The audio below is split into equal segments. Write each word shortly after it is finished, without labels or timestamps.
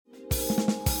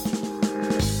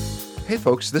Hey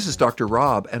folks, this is Dr.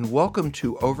 Rob, and welcome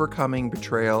to Overcoming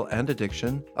Betrayal and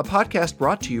Addiction, a podcast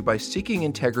brought to you by Seeking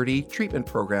Integrity Treatment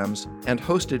Programs and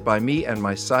hosted by me and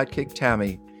my sidekick,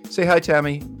 Tammy. Say hi,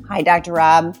 Tammy. Hi, Dr.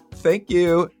 Rob. Thank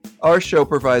you. Our show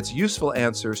provides useful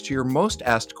answers to your most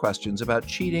asked questions about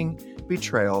cheating,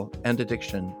 betrayal, and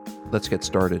addiction. Let's get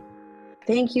started.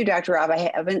 Thank you, Dr. Rob. I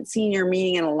haven't seen your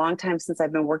meeting in a long time since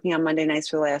I've been working on Monday nights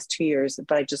for the last 2 years,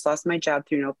 but I just lost my job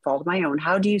through no fault of my own.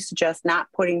 How do you suggest not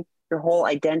putting your whole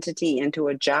identity into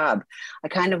a job? I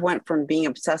kind of went from being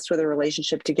obsessed with a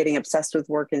relationship to getting obsessed with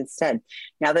work instead.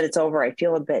 Now that it's over, I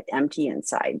feel a bit empty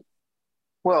inside.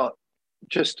 Well,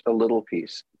 just a little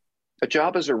piece. A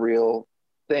job is a real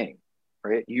thing,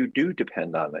 right? You do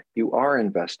depend on it. You are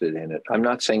invested in it. I'm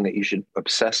not saying that you should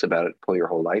obsess about it, pull your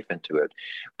whole life into it.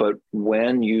 But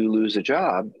when you lose a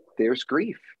job, there's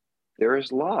grief. There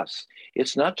is loss.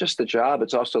 It's not just the job,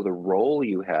 it's also the role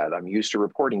you had. I'm used to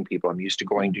reporting people. I'm used to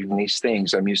going doing these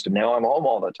things. Now I'm home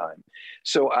all the time.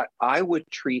 So I would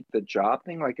treat the job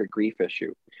thing like a grief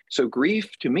issue. So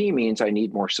grief to me means I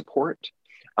need more support.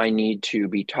 I need to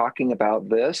be talking about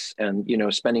this and,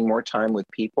 spending more time with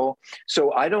people.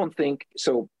 So I don't think,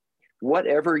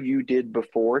 whatever you did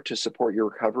before to support your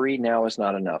recovery now is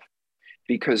not enough.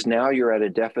 Because now you're at a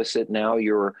deficit, now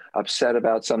you're upset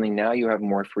about something, now you have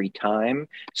more free time.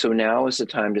 So now is the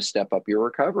time to step up your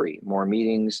recovery, more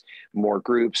meetings, more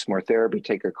groups, more therapy,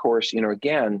 take a course. You'll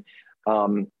get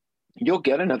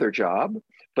another job,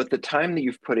 but the time that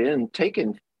you've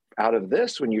taken out of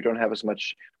this when you don't have as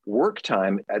much work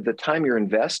time, at the time you're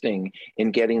investing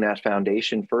in getting that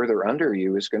foundation further under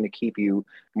you is going to keep you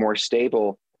more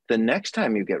stable the next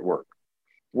time you get work.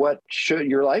 What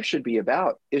your life should be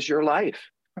about is your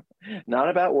life, not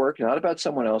about work, not about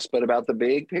someone else, but about the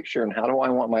big picture and how do I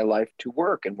want my life to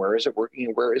work and where is it working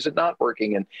and where is it not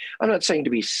working? And I'm not saying to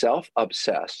be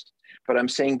self-obsessed, but I'm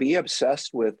saying be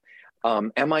obsessed with,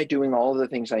 am I doing all of the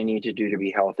things I need to do to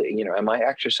be healthy? Am I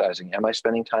exercising? Am I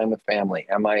spending time with family?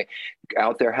 Am I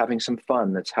out there having some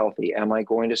fun that's healthy? Am I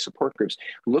going to support groups?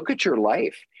 Look at your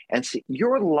life and see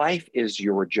your life is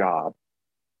your job.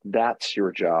 That's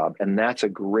your job. And that's a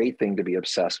great thing to be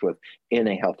obsessed with in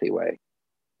a healthy way.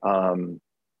 Tammy?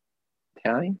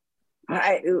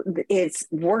 It's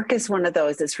work is one of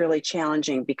those that's really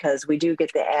challenging because we do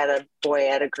get the atta boy,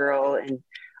 atta girl, and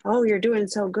oh, you're doing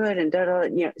so good, and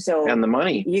so and the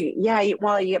money. You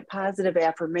get positive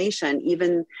affirmation,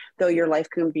 even though your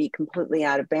life can be completely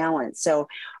out of balance. So,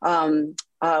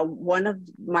 one of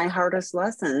my hardest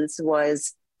lessons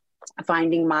was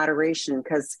finding moderation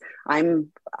because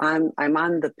I'm on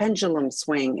the pendulum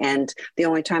swing, and the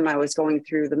only time I was going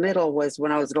through the middle was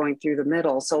when I was going through the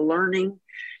middle. So learning,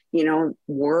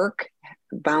 work,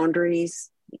 boundaries,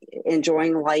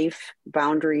 enjoying life,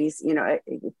 boundaries,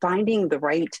 finding the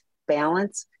right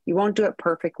balance. You won't do it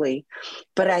perfectly,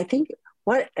 but I think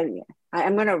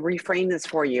I'm going to reframe this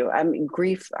for you.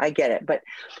 Grief, I get it, but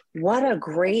what a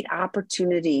great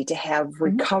opportunity to have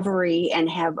recovery and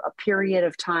have a period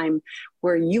of time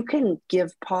where you can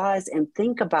give pause and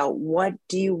think about what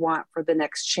do you want for the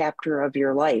next chapter of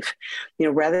your life,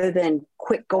 rather than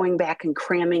quick going back and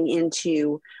cramming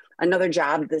into another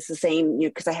job that's the same,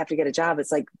 because I have to get a job.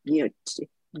 It's like,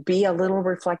 be a little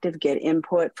reflective, get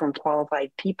input from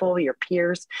qualified people, your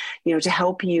peers, to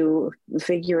help you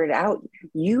figure it out.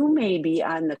 You may be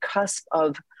on the cusp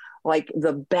of like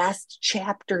the best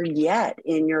chapter yet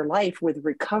in your life with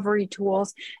recovery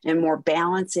tools and more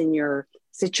balance in your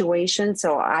situation.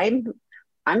 So I'm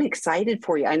excited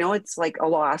for you. I know it's like a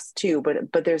loss too,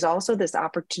 but there's also this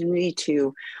opportunity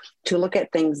to look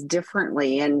at things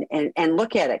differently and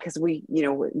look at it. Because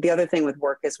the other thing with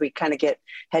work is we kind of get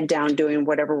head down doing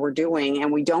whatever we're doing.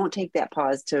 And we don't take that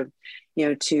pause to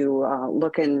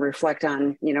look and reflect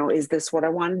on, is this what I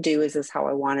want to do? Is this how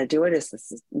I want to do it? Is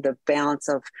this the balance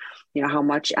of, how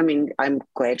much, I'm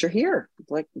glad you're here.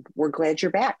 Like, we're glad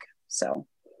you're back. So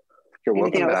you're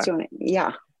welcome back.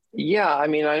 Yeah. Yeah, I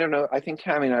don't know. I think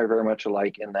Tammy and I are very much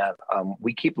alike in that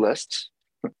we keep lists.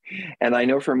 And I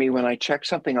know for me, when I check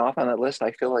something off on that list,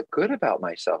 I feel like good about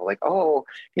myself. Like, oh,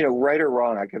 right or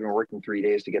wrong, I could have been working 3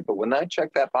 days to get. But when I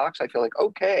check that box, I feel like,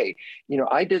 okay,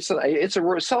 I did something. It's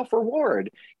a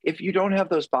self-reward. If you don't have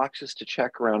those boxes to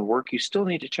check around work, you still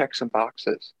need to check some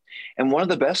boxes. And one of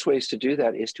the best ways to do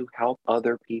that is to help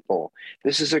other people.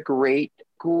 This is a great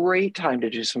time to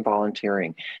do some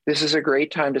volunteering. This is a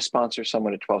great time to sponsor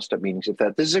someone at 12-step meetings.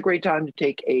 This is a great time to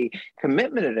take a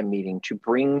commitment at a meeting, to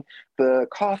bring the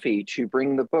coffee, to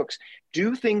bring the books,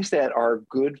 do things that are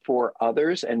good for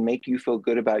others and make you feel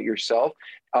good about yourself.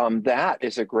 That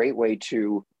is a great way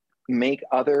to make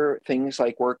other things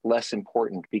like work less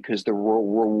important, because the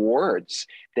rewards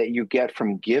that you get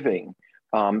from giving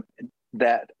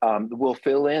will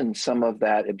fill in some of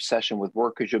that obsession with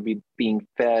work, because you'll be being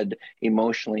fed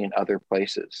emotionally in other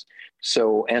places.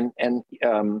 So, and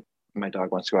my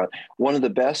dog wants to go out. One of the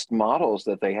best models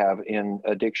that they have in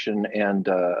addiction and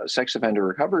sex offender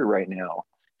recovery right now,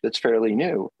 that's fairly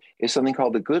new, is something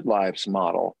called the Good Lives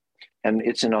model. And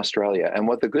it's in Australia. And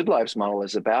what the Good Lives model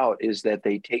is about is that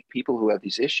they take people who have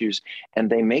these issues and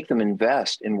they make them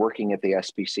invest in working at the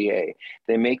SPCA.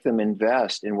 They make them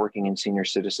invest in working in senior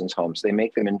citizens' homes. They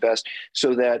make them invest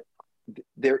so that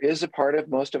there is a part of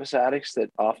most of us addicts that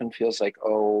often feels like,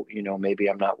 oh, maybe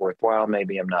I'm not worthwhile,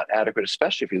 maybe I'm not adequate,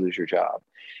 especially if you lose your job.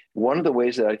 One of the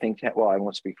ways that I think, well, I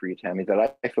won't speak for you, Tammy,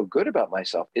 that I feel good about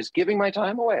myself is giving my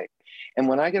time away. And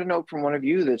when I get a note from one of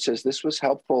you that says this was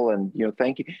helpful and,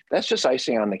 thank you, that's just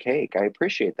icing on the cake. I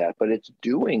appreciate that. But it's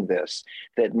doing this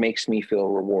that makes me feel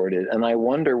rewarded. And I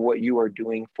wonder what you are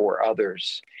doing for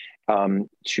others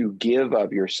to give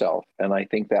of yourself. And I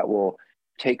think that will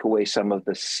take away some of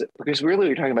this, because really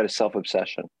we're talking about a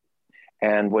self-obsession.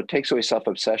 And what takes away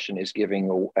self-obsession is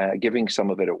giving some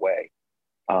of it away.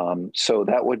 So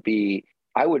that would be,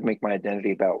 I would make my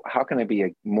identity about how can I be a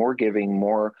more giving,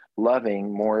 more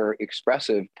loving, more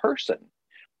expressive person?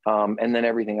 And then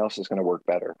everything else is going to work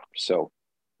better. So,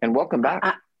 and welcome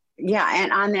back. Yeah.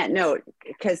 And on that note,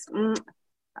 because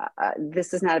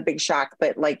this is not a big shock,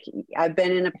 but like I've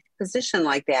been in a position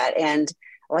like that. And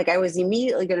like I was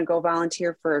immediately going to go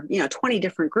volunteer for, 20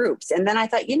 different groups. And then I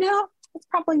thought, it's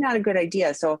probably not a good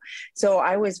idea. So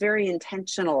I was very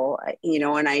intentional,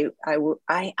 and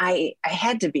I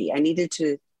had to be, I needed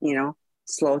to,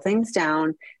 slow things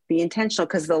down, be intentional,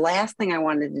 because the last thing I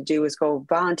wanted to do was go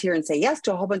volunteer and say yes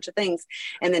to a whole bunch of things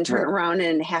and then turn around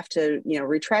and have to,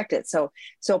 retract it.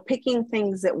 So picking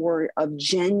things that were of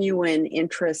genuine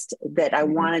interest that I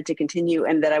wanted to continue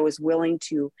and that I was willing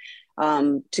to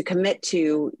commit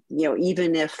to,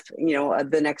 even if,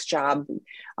 the next job,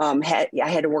 I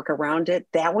had to work around it,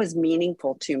 that was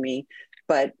meaningful to me.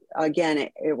 But again,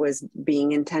 it was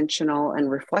being intentional and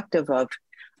reflective of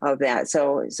that.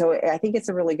 So I think it's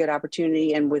a really good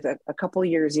opportunity. And with a couple of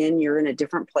years in, you're in a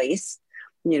different place,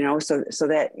 so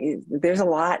that there's a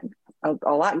lot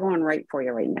going right for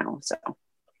you right now. So.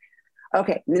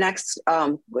 Okay. The next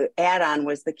add-on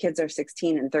was the kids are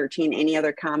 16 and 13. Any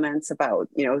other comments about,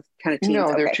 kind of teens?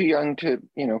 No, they're too young to,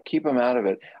 keep them out of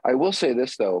it. I will say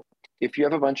this, though. If you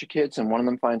have a bunch of kids and one of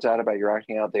them finds out about your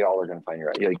acting out, they all are going to find you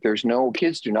out. Like, there's no,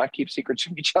 kids do not keep secrets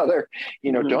from each other.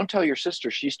 Don't tell your sister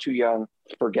she's too young.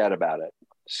 Forget about it.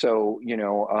 So,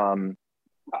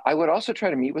 I would also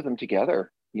try to meet with them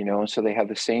together, so they have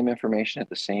the same information at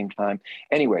the same time.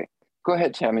 Anyway, go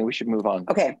ahead, Tammy. We should move on.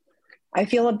 Okay. I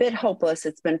feel a bit hopeless.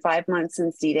 It's been 5 months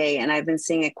since D-Day, and I've been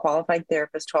seeing a qualified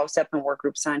therapist, 12-step and work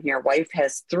groups on here. Wife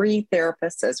has 3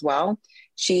 therapists as well.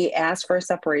 She asked for a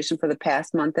separation for the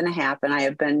past month and a half, and I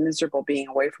have been miserable being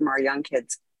away from our young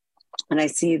kids. And I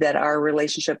see that our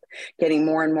relationship getting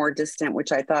more and more distant,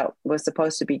 which I thought was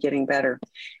supposed to be getting better.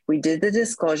 We did the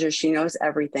disclosure. She knows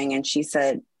everything. And she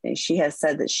has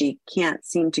said that she can't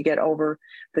seem to get over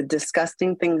the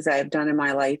disgusting things I have done in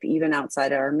my life, even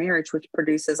outside of our marriage, which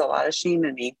produces a lot of shame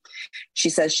in me. She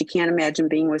says she can't imagine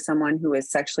being with someone who is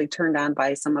sexually turned on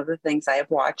by some of the things I have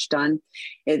watched done.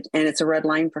 And it's a red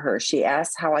line for her. She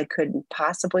asks how I could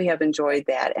possibly have enjoyed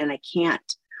that. And I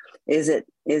can't.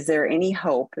 Is there any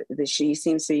hope? That she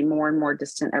seems to be more and more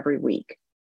distant every week.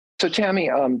 So Tammy,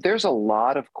 there's a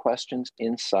lot of questions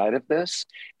inside of this.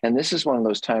 And this is one of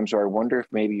those times where I wonder if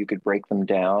maybe you could break them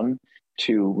down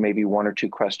to maybe 1 or 2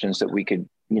 questions that we could,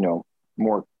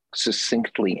 more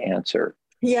succinctly answer.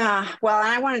 Yeah. Well,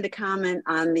 I wanted to comment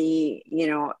on the,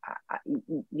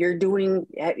 you're doing,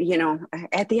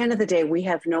 at the end of the day, we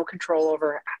have no control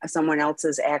over someone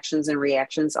else's actions and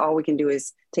reactions. All we can do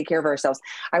is take care of ourselves.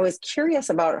 I was curious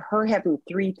about her having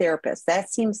 3 therapists. That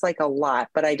seems like a lot,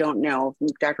 but I don't know.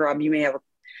 Dr. Rob, you may have,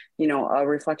 a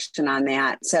reflection on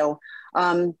that. So,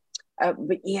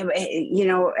 but yeah,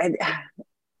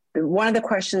 one of the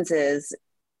questions is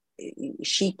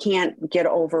she can't get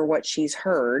over what she's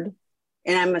heard.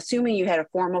 And I'm assuming you had a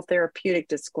formal therapeutic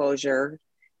disclosure.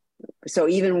 So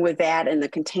even with that and the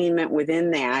containment within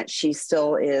that, she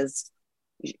still is,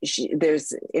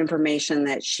 there's information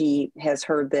that she has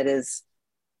heard that is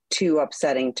too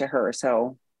upsetting to her.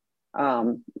 So,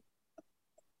 well,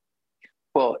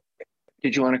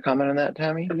 did you want to comment on that,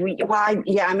 Tammy?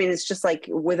 It's just like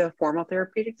with a formal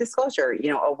therapeutic disclosure,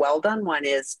 a well done one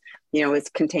is, it's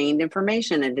contained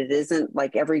information and it isn't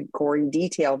like every gory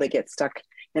detail that gets stuck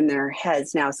in their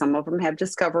heads. Now, some of them have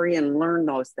discovery and learn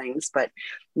those things, but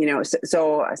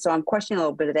so I'm questioning a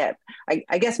little bit of that.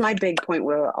 I guess my big point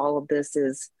with all of this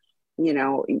is,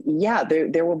 yeah,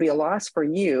 there will be a loss for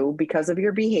you because of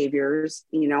your behaviors,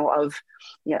 of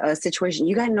a situation.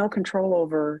 You got no control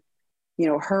over,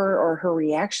 her or her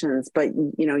reactions, but,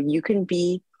 you can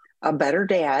be a better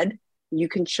dad. You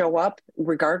can show up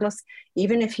regardless.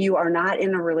 Even if you are not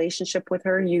in a relationship with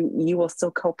her, you will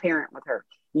still co-parent with her.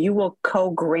 You will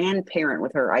co-grandparent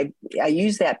with her. I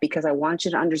use that because I want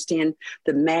you to understand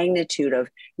the magnitude of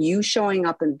you showing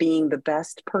up and being the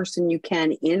best person you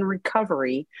can in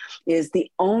recovery is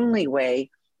the only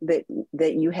way that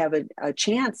you have a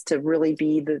chance to really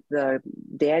be the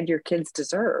dad your kids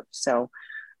deserve. So,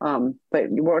 but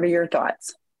what are your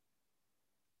thoughts?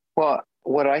 Well,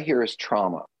 what I hear is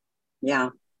trauma.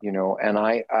 Yeah.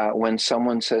 And when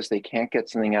someone says they can't get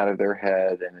something out of their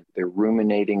head and they're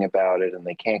ruminating about it and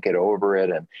they can't get over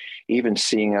it, and even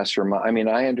seeing us I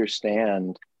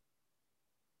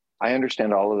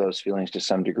understand all of those feelings to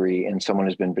some degree, and someone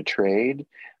has been betrayed,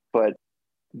 but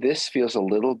this feels a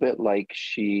little bit like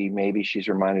she's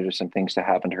reminded of some things that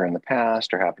happened to her in the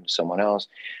past or happened to someone else.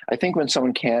 I think when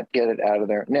someone can't get it out of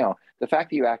their, now, the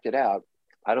fact that you acted out,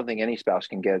 I don't think any spouse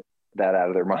can get that out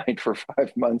of their mind for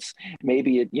 5 months.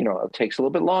 Maybe it takes a little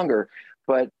bit longer,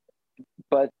 but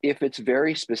if it's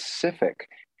very specific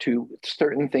to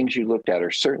certain things you looked at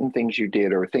or certain things you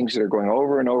did or things that are going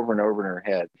over and over and over in her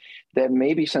head, that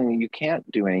may be something you can't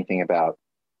do anything about,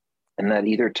 and that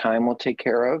either time will take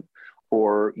care of,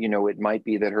 or it might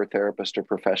be that her therapist or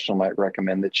professional might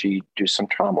recommend that she do some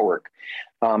trauma work.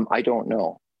 I don't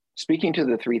know. Speaking to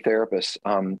the 3 therapists,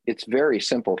 it's very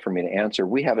simple for me to answer.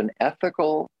 We have an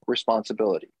ethical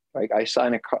responsibility. Right?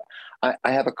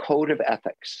 I have a code of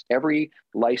ethics. Every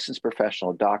licensed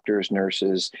professional, doctors,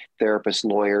 nurses, therapists,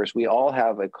 lawyers, we all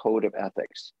have a code of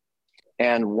ethics.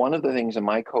 And one of the things in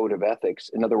my code of ethics,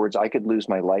 in other words, I could lose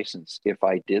my license if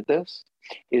I did this,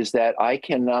 is that I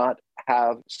cannot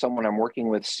have someone I'm working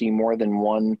with see more than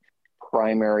one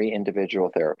primary individual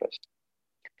therapist.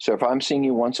 So if I'm seeing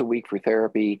you once a week for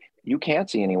therapy, you can't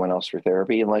see anyone else for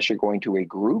therapy unless you're going to a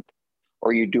group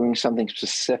or you're doing something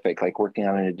specific, like working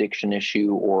on an addiction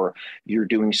issue, or you're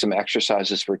doing some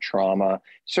exercises for trauma.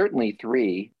 Certainly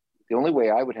 3. The only way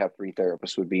I would have 3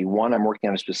 therapists would be, one, I'm working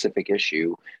on a specific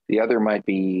issue. The other might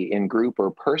be in group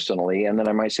or personally, and then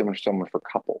I might see someone for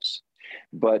couples.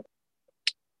 But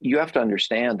you have to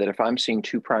understand that if I'm seeing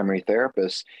 2 primary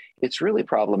therapists, it's really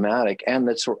problematic, and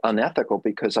that's unethical,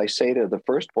 because I say to the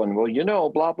first one, well,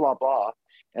 blah, blah, blah.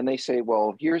 And they say,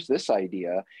 well, here's this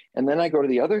idea. And then I go to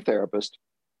the other therapist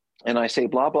and I say,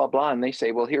 blah, blah, blah. And they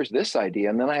say, well, here's this idea.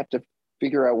 And then I have to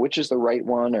figure out which is the right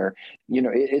one, or,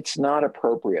 it's not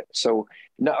appropriate. So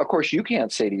now, of course, you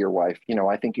can't say to your wife,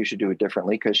 I think you should do it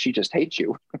differently, because she just hates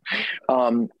you.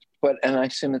 And I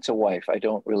assume it's a wife. I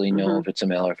don't really know if it's a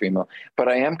male or female, but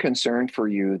I am concerned for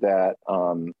you that,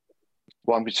 I'm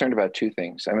concerned about 2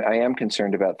 things. I am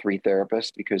concerned about 3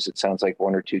 therapists, because it sounds like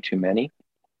 1 or 2 too many.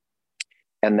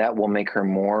 And that will make her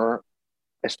more,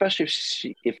 especially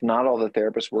if not all the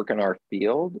therapists work in our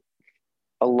field,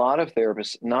 a lot of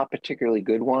therapists, not particularly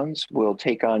good ones, will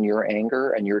take on your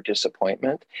anger and your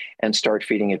disappointment and start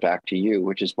feeding it back to you,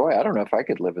 which is, boy, I don't know if I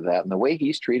could live with that. And the way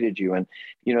he's treated you, and,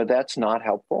 that's not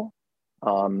helpful.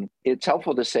 It's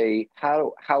helpful to say,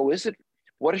 how is it?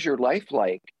 What is your life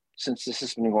like since this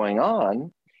has been going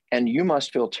on? And you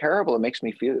must feel terrible. It makes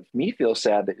me feel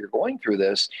sad that you're going through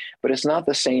this, but it's not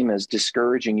the same as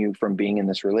discouraging you from being in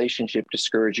this relationship,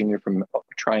 discouraging you from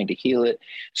trying to heal it.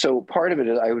 So part of it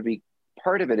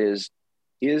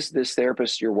is this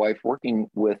therapist, your wife,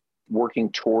 working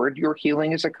toward your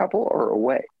healing as a couple, or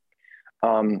away?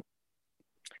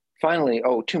 Finally,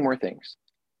 2 more things.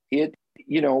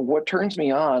 What turns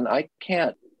me on,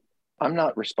 I'm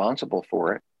not responsible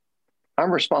for it.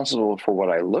 I'm responsible for what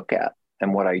I look at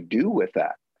and what I do with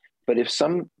that. But if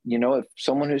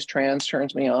someone who's trans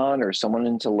turns me on, or someone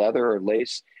into leather or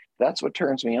lace, that's what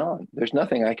turns me on. There's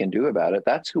nothing I can do about it.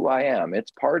 That's who I am. It's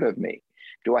part of me.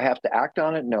 Do I have to act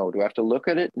on it? No. Do I have to look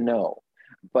at it? No.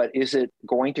 But is it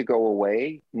going to go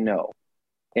away? No.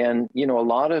 And, a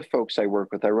lot of folks I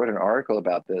work with, I wrote an article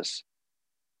about this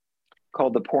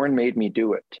called "The Porn Made Me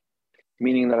Do It,"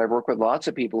 meaning that I work with lots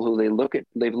of people who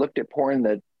they've looked at porn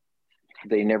that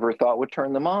they never thought would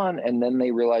turn them on, and then they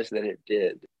realize that it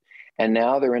did. And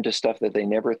now they're into stuff that they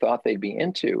never thought they'd be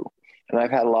into. And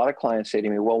I've had a lot of clients say to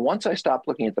me, well, once I stop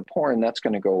looking at the porn, that's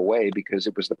going to go away, because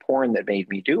it was the porn that made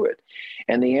me do it.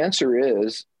 And the answer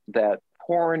is that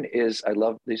porn is,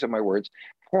 these are my words,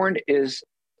 porn is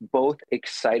both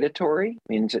excitatory,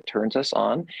 means it turns us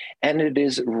on, and it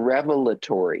is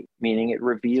revelatory, meaning it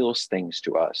reveals things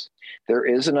to us. There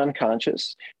is an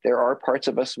unconscious. There are parts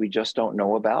of us we just don't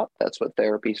know about. That's what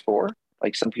therapy's for.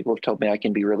 Like some people have told me I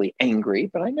can be really angry,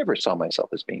 but I never saw myself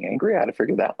as being angry. I had to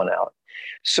figure that one out.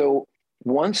 So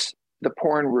once the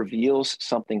porn reveals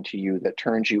something to you that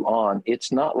turns you on,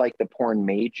 it's not like the porn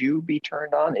made you be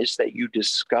turned on. It's that you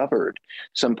discovered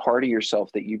some part of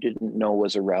yourself that you didn't know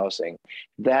was arousing.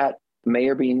 That may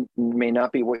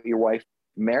not be what your wife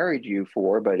married you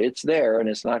for, but it's there and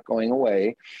it's not going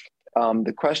away.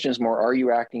 The question is more, are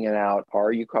you acting it out?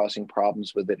 Are you causing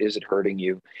problems with it? Is it hurting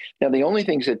you? Now, the only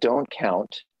things that don't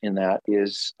count in that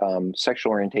is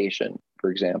sexual orientation,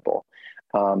 for example.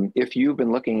 If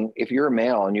you're a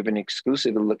male and you've been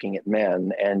exclusively looking at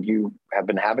men and you have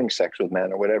been having sex with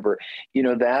men or whatever,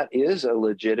 that is a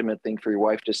legitimate thing for your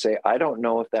wife to say, I don't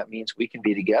know if that means we can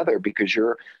be together because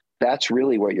that's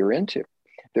really what you're into.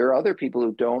 There are other people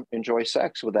who don't enjoy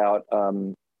sex without,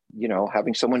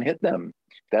 having someone hit them.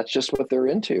 That's just what they're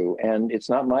into. And it's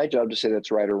not my job to say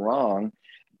that's right or wrong.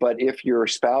 But if your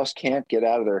spouse can't get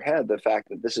out of their head the fact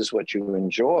that this is what you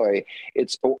enjoy,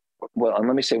 well, and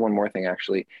let me say one more thing,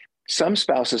 actually. Some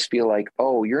spouses feel like,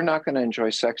 oh, you're not going to enjoy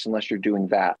sex unless you're doing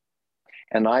that.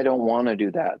 And I don't want to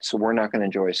do that. So we're not going to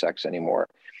enjoy sex anymore.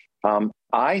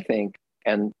 I think,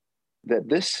 and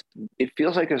that it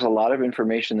feels like there's a lot of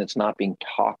information that's not being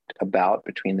talked about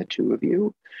between the two of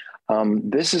you.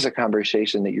 This is a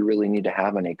conversation that you really need to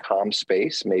have in a calm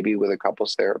space, maybe with a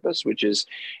couples therapist, which is,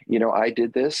 I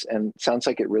did this and it sounds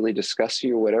like it really disgusts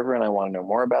you or whatever, and I want to know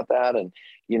more about that. And,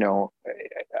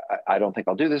 I don't think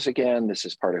I'll do this again. This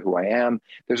is part of who I am.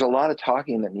 There's a lot of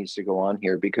talking that needs to go on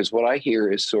here because what I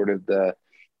hear is sort of the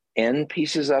end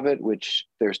pieces of it, which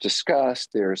there's disgust,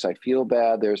 there's I feel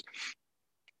bad,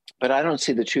 but I don't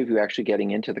see the two of you actually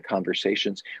getting into the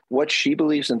conversations. What she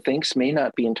believes and thinks may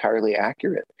not be entirely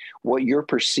accurate. What you're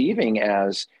perceiving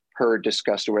as her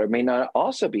disgust or whatever may not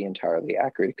also be entirely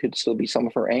accurate. It could still be some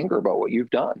of her anger about what you've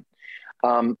done.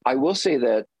 I will say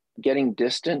that getting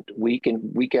distant week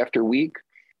after week,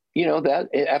 that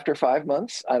after 5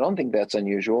 months, I don't think that's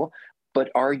unusual. But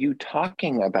are you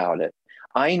talking about it?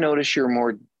 I notice you're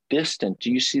more distant. Do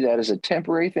you see that as a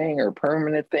temporary thing or a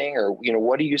permanent thing, or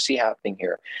what do you see happening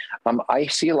here? I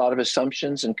see a lot of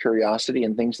assumptions and curiosity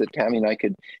and things that Tammy and I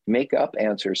could make up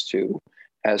answers to,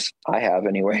 as I have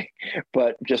anyway,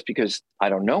 but just because I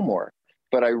don't know more.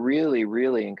 But I really,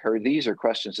 really encourage, these are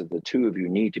questions that the two of you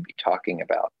need to be talking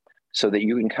about so that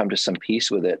you can come to some peace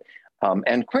with it.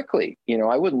 And quickly,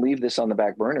 I wouldn't leave this on the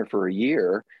back burner for a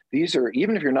year. These are,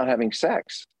 even if you're not having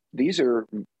sex, these are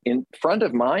in front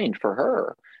of mind for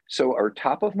her. So, or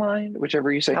top of mind,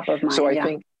 whichever you say. Top of mind, so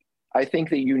yeah. I think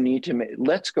that you need to,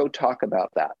 let's go talk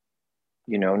about that.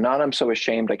 Not I'm so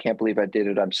ashamed, I can't believe I did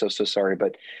it, I'm so sorry,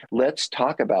 but let's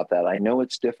talk about that. I know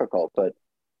it's difficult, but,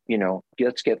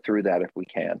 let's get through that if we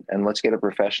can. And let's get a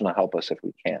professional help us if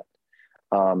we can't.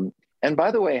 And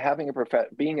by the way,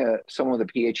 being someone with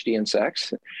a PhD in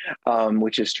sex,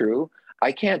 which is true,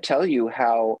 I can't tell you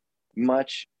how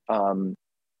much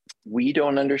we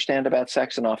don't understand about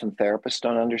sex, and often therapists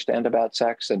don't understand about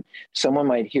sex. And someone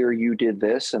might hear you did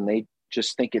this and they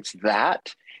just think it's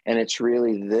that, and it's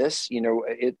really this.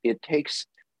 It takes,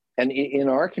 and in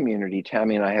our community,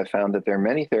 Tammy and I have found that there are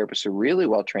many therapists who are really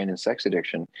well trained in sex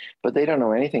addiction, but they don't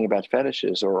know anything about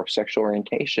fetishes or sexual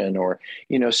orientation, or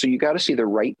so you got to see the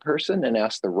right person and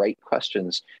ask the right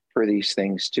questions for these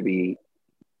things to be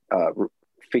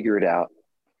figured out.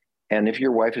 And if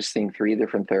your wife is seeing 3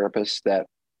 different therapists,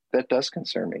 that does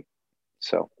concern me.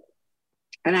 So.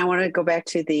 And I want to go back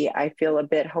to I feel a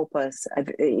bit hopeless.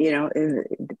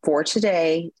 For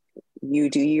today, you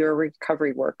do your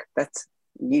recovery work.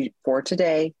 For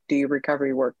today, do your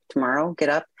recovery work. Tomorrow, get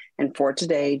up, and for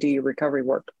today, do your recovery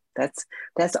work.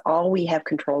 That's all we have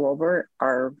control over,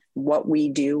 are what we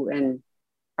do and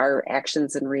our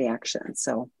actions and reactions.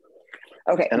 So,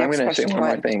 okay. And I'm going to say one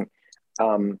more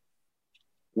thing.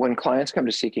 When clients come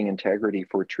to Seeking Integrity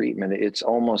for treatment, it's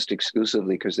almost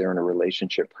exclusively because they're in a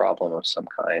relationship problem of some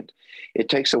kind. It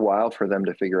takes a while for them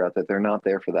to figure out that they're not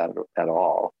there for that at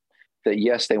all. That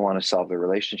yes, they want to solve their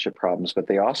relationship problems, but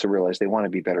they also realize they want to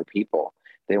be better people.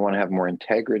 They want to have more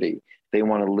integrity. They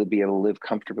want to be able to live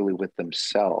comfortably with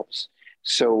themselves.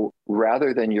 So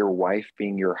rather than your wife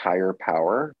being your higher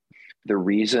power, the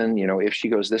reason, if she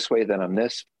goes this way, then I'm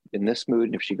in this mood.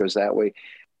 And if she goes that way,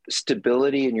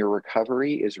 stability in your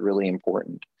recovery is really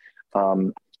important.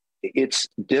 It's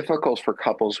difficult for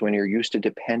couples when you're used to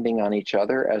depending on each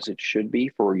other, as it should be,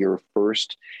 for your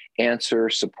first answer,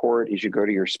 support as you go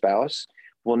to your spouse.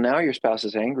 Well, now your spouse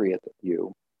is angry at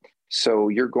you. So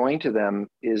you're going to them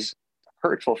is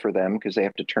hurtful for them because they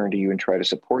have to turn to you and try to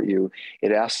support you.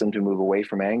 It asks them to move away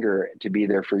from anger to be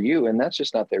there for you, and that's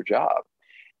just not their job.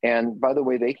 And by the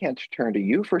way, they can't turn to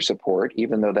you for support,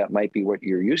 even though that might be what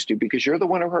you're used to, because you're the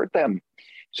one who hurt them.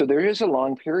 So there is a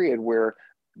long period where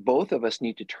both of us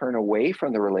need to turn away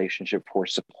from the relationship for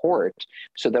support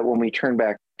so that when we turn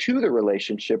back to the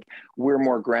relationship, we're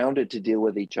more grounded to deal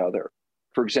with each other.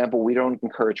 For example, we don't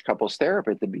encourage couples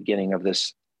therapy at the beginning of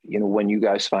this, when you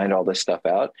guys find all this stuff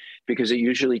out, because it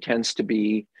usually tends to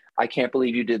be, I can't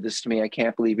believe you did this to me. I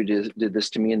can't believe you did this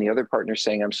to me. And the other partner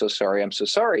saying, I'm so sorry. I'm so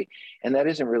sorry. And that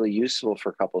isn't really useful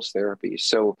for couples therapy.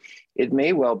 So it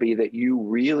may well be that you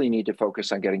really need to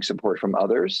focus on getting support from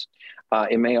others.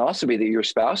 It may also be that your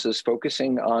spouse is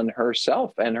focusing on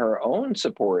herself and her own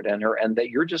support and that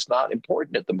you're just not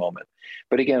important at the moment.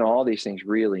 But again, all these things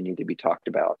really need to be talked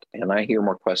about. And I hear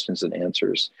more questions than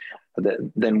answers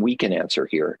than we can answer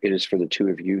here. It is for the two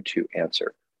of you to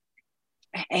answer.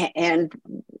 And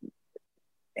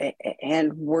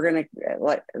we're going to,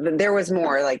 like, there was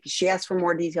more, like, she asked for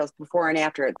more details before and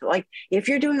after it. Like, if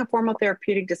you're doing a formal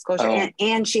therapeutic disclosure,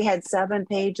 and she had 7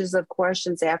 pages of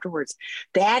questions afterwards,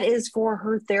 that is for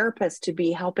her therapist to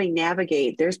be helping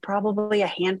navigate. There's probably a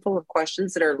handful of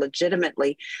questions that are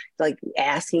legitimately like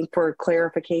asking for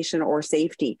clarification or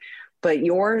safety. But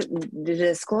the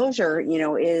disclosure,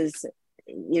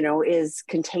 is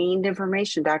contained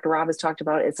information. Dr. Rob has talked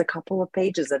about it. It's a couple of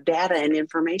pages of data and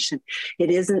information. It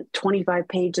isn't 25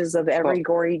 pages of every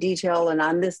gory detail. And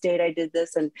on this date, I did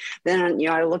this. And then,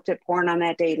 I looked at porn on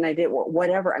that date and I did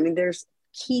whatever. I mean, there's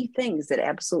key things that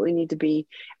absolutely need to be,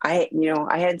 I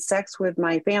had sex with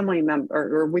my family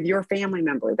member or with your family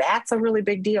member. That's a really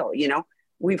big deal.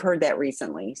 We've heard that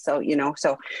recently. So,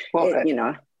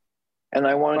 and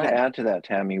I wanted to add to that,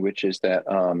 Tammy, which is that,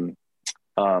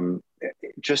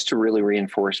 just to really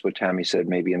reinforce what Tammy said,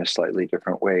 maybe in a slightly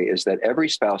different way, is that every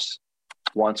spouse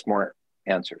wants more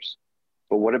answers.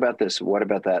 But what about this? What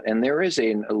about that? And there is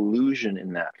an illusion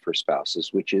in that for spouses,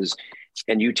 which is,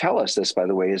 and you tell us this, by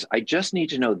the way, is I just need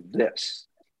to know this.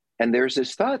 And there's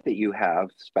this thought that you have,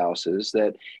 spouses,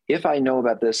 that if I know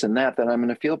about this and that, then I'm going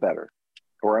to feel better.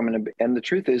 And the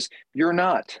truth is, you're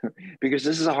not, because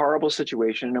this is a horrible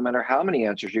situation. No matter how many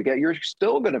answers you get, you're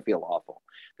still going to feel awful.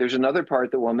 There's another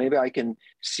part that, well, maybe I can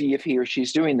see if he or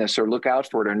she's doing this or look out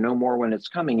for it or know more when it's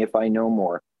coming if I know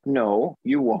more. No,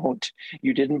 you won't.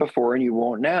 You didn't before and you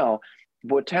won't now.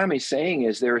 What Tammy's saying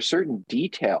is there are certain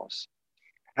details,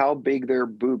 how big their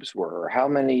boobs were, or how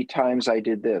many times I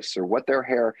did this, or what their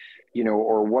hair,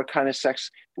 or what kind of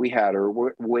sex we had, or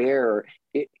where.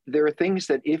 There are things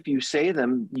that if you say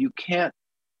them, you can't.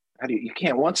 You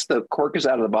can't, once the cork is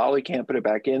out of the bottle, you can't put it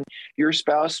back in. Your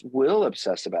spouse will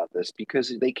obsess about this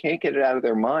because they can't get it out of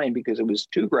their mind because it was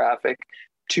too graphic,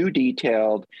 too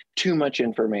detailed, too much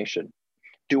information.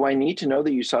 Do I need to know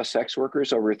that you saw sex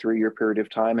workers over a 3-year period of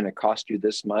time and it cost you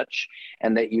this much,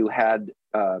 and that you had,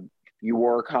 you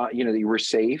wore, that you were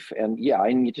safe? And yeah,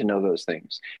 I need to know those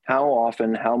things. How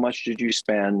often? How much did you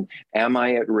spend? Am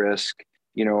I at risk?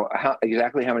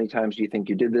 Exactly how many times do you think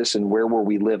you did this, and where were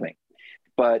we living?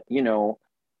 But,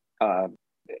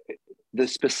 the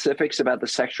specifics about the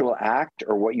sexual act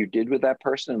or what you did with that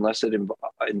person, unless it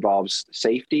involves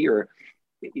safety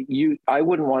I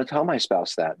wouldn't want to tell my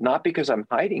spouse that, not because I'm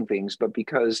hiding things, but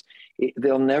because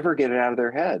they'll never get it out of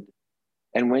their head.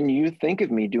 And when you think of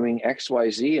me doing X, Y,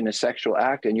 Z in a sexual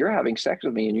act and you're having sex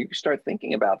with me and you start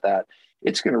thinking about that,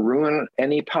 it's going to ruin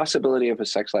any possibility of a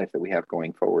sex life that we have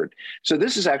going forward. So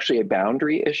this is actually a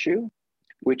boundary issue,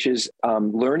 which is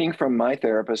learning from my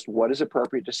therapist what is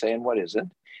appropriate to say and what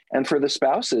isn't. And for the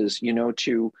spouses,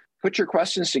 to put your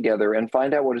questions together and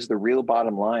find out what is the real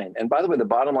bottom line. And by the way, the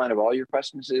bottom line of all your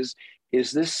questions is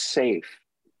this safe?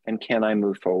 And can I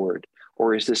move forward?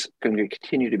 Or is this going to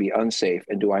continue to be unsafe?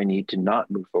 And do I need to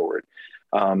not move forward?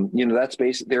 That's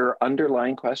basic. There are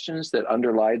underlying questions that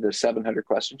underlie the 700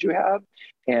 questions you have,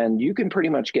 and you can pretty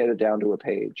much get it down to a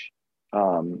page.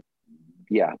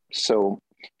 So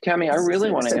Tammy, I really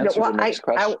want to answer the next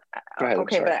question. Go ahead.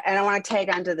 Okay, and I want to tag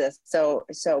onto this. So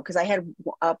because I had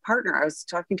a partner, I was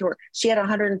talking to her. She had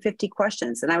 150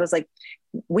 questions, and I was like,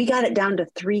 we got it down to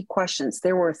 3 questions.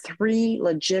 There were 3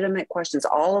 legitimate questions.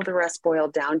 All of the rest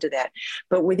boiled down to that.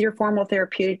 But with your formal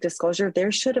therapeutic disclosure,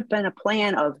 there should have been a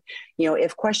plan of,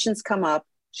 if questions come up,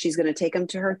 she's going to take them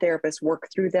to her therapist, work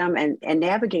through them, and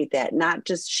navigate that. Not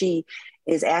just she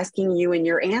is asking you and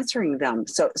you're answering them.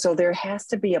 So there has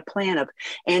to be a plan of,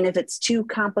 and if it's too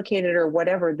complicated or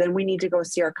whatever, then we need to go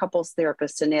see our couples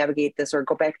therapist to navigate this or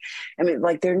go back. I mean,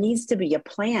 like, there needs to be a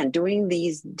plan. Doing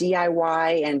these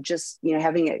DIY and just,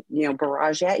 having it,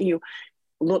 barrage at you,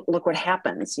 look what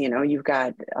happens. You've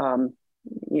got,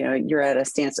 you're at a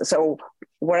standstill. So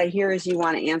what I hear is you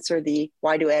want to answer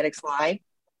why do addicts lie?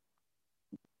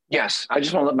 Yes, I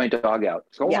just want to let my dog out.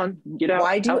 Go on, get out.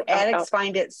 Why do addicts out.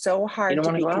 find it so hard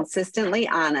to be consistently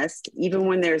honest, even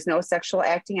when there's no sexual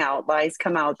acting out? Lies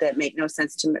come out that make no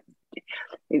sense to me.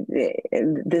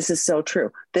 This is so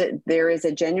true. That there is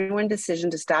a genuine decision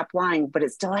to stop lying, but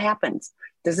it still happens.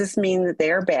 Does this mean that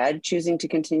they are bad, choosing to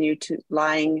continue to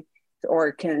lying,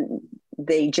 or can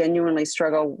they genuinely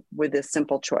struggle with this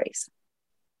simple choice?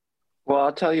 Well,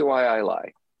 I'll tell you why I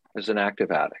lie as an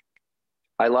active addict.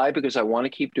 I lie because I want to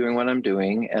keep doing what I'm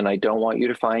doing, and I don't want you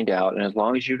to find out. And as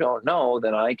long as you don't know,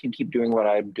 then I can keep doing what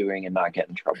I'm doing and not get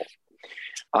in trouble.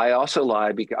 I also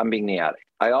lie because I'm being the addict.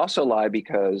 I also lie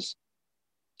because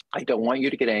I don't want you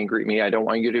to get angry at me. I don't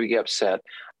want you to get upset.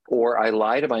 Or I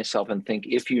lie to myself and think,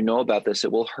 if you know about this,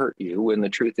 it will hurt you. And the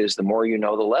truth is, the more you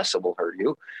know, the less it will hurt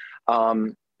you.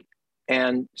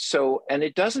 And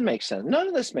it doesn't make sense. None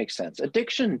of this makes sense.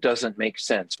 Addiction doesn't make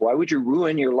sense. Why would you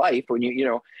ruin your life when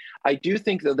I do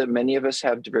think, though, that many of us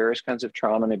have various kinds of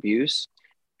trauma and abuse.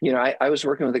 I was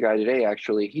working with a guy today,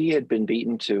 actually. He had been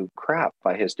beaten to crap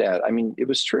by his dad. I mean, it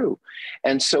was true.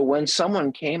 And so when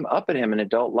someone came up at him in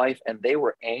adult life and they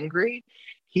were angry,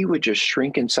 he would just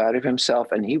shrink inside of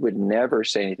himself, and he would never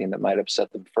say anything that might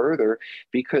upset them further,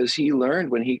 because he learned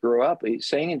when he grew up,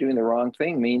 saying and doing the wrong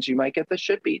thing means you might get the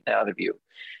shit beaten out of you.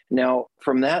 Now,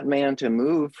 from that man to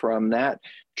move from that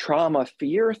trauma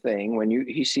fear thing, when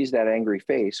he sees that angry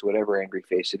face, whatever angry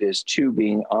face it is, to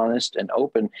being honest and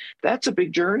open, that's a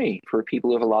big journey for people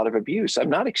who have a lot of abuse. I'm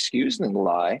not excusing the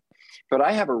lie, but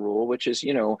I have a rule, which is, if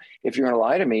you're going to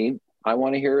lie to me, I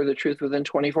want to hear the truth within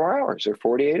 24 hours or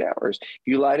 48 hours.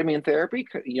 You lie to me in therapy,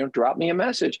 drop me a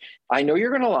message. I know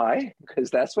you're going to lie, because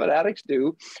that's what addicts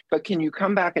do. But can you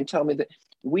come back and tell me that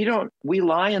we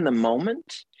lie in the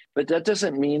moment, but that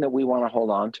doesn't mean that we want to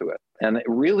hold on to it. And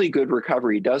really good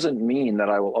recovery doesn't mean that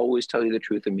I will always tell you the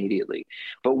truth immediately.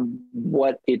 But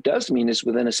what it does mean is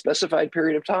within a specified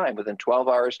period of time, within 12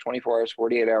 hours, 24 hours,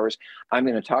 48 hours, I'm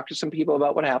going to talk to some people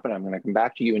about what happened. I'm going to come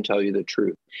back to you and tell you the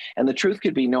truth. And the truth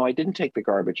could be, no, I didn't take the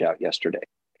garbage out yesterday.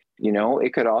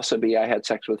 It could also be, I had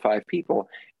sex with 5 people.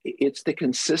 It's the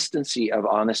consistency of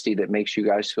honesty that makes you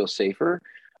guys feel safer.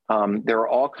 There are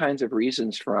all kinds of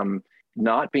reasons, from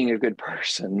not being a good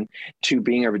person to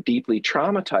being a deeply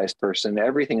traumatized person,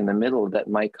 everything in the middle that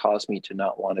might cause me to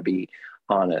not want to be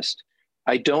honest.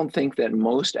 I don't think that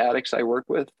most addicts I work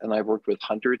with, and I've worked with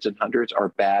hundreds and hundreds, are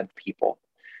bad people.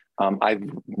 I've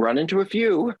run into a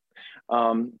few,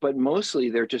 but mostly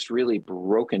they're just really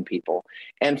broken people.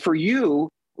 And for you,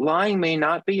 lying may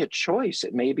not be a choice.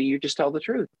 It may be you just tell the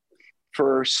truth.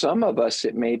 For some of us,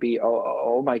 it may be,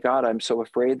 oh my God, I'm so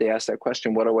afraid. They ask that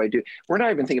question, what do I do? We're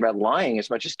not even thinking about lying as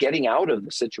much as getting out of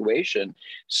the situation.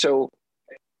 So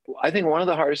I think one of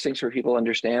the hardest things for people to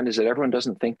understand is that everyone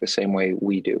doesn't think the same way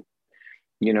we do.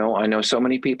 I know so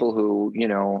many people who,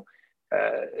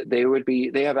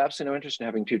 they have absolutely no interest in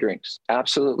having 2 drinks.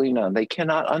 Absolutely none. They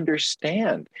cannot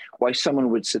understand why someone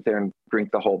would sit there and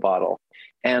drink the whole bottle.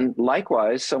 And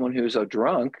likewise, someone who's a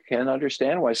drunk can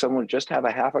understand why someone would just have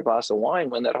half a glass of wine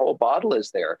when that whole bottle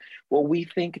is there. Well, we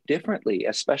think differently,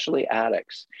 especially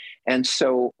addicts. And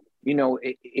so,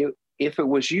 if it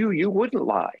was you, you wouldn't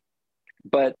lie.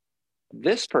 But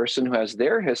this person who has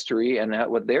their history and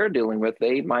what they're dealing with,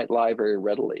 they might lie very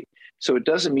readily. So it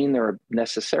doesn't mean they're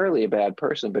necessarily a bad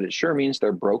person, but it sure means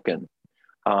they're broken.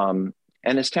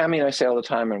 And as Tammy and I say all the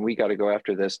time, and we got to go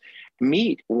after this,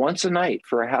 meet once a night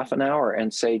for a half an hour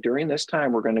and say, during this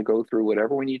time, we're going to go through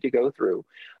whatever we need to go through.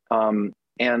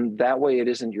 And that way it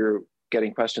isn't you're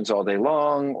getting questions all day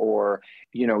long, or,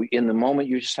 in the moment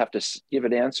you just have to give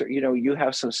an answer. You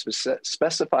have some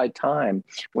specified time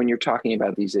when you're talking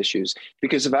about these issues.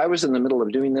 Because if I was in the middle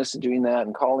of doing this and doing that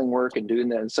and calling work and doing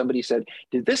that, and somebody said,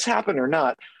 did this happen or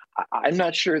not? I'm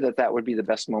not sure that would be the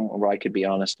best moment where I could be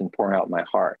honest and pour out my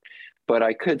heart. But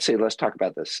I could say, let's talk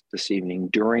about this evening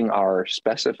during our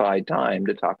specified time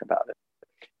to talk about it.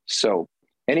 So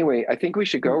anyway, I think we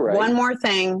should go, right? One more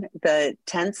thing. The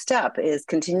 10th step is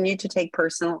continue to take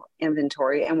personal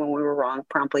inventory. And when we were wrong,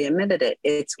 promptly admitted it.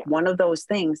 It's one of those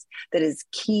things that is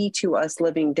key to us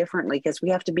living differently, because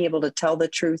we have to be able to tell the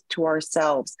truth to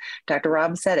ourselves. Dr.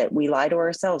 Rob said it. We lie to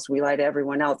ourselves. We lie to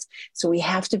everyone else. So we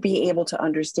have to be able to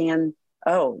understand,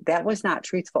 oh, that was not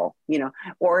truthful,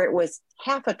 or it was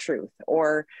half a truth,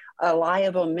 or a lie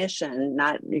of omission,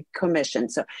 not commission.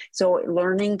 So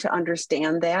learning to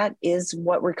understand that is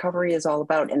what recovery is all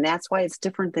about. And that's why it's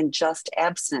different than just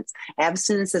abstinence.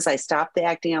 Abstinence is I stop the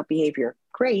acting out behavior.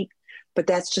 Great. But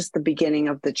that's just the beginning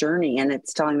of the journey, and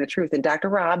it's telling the truth. And Dr.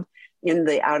 Rob in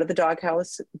the Out of the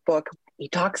Doghouse book, he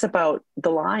talks about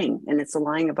the lying, and it's a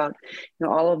lying about,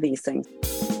 all of these things.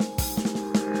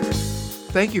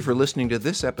 Thank you for listening to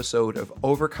this episode of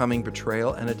Overcoming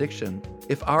Betrayal and Addiction.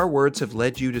 If our words have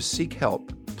led you to seek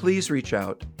help, please reach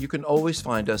out. You can always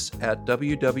find us at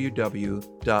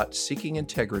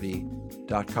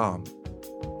www.seekingintegrity.com.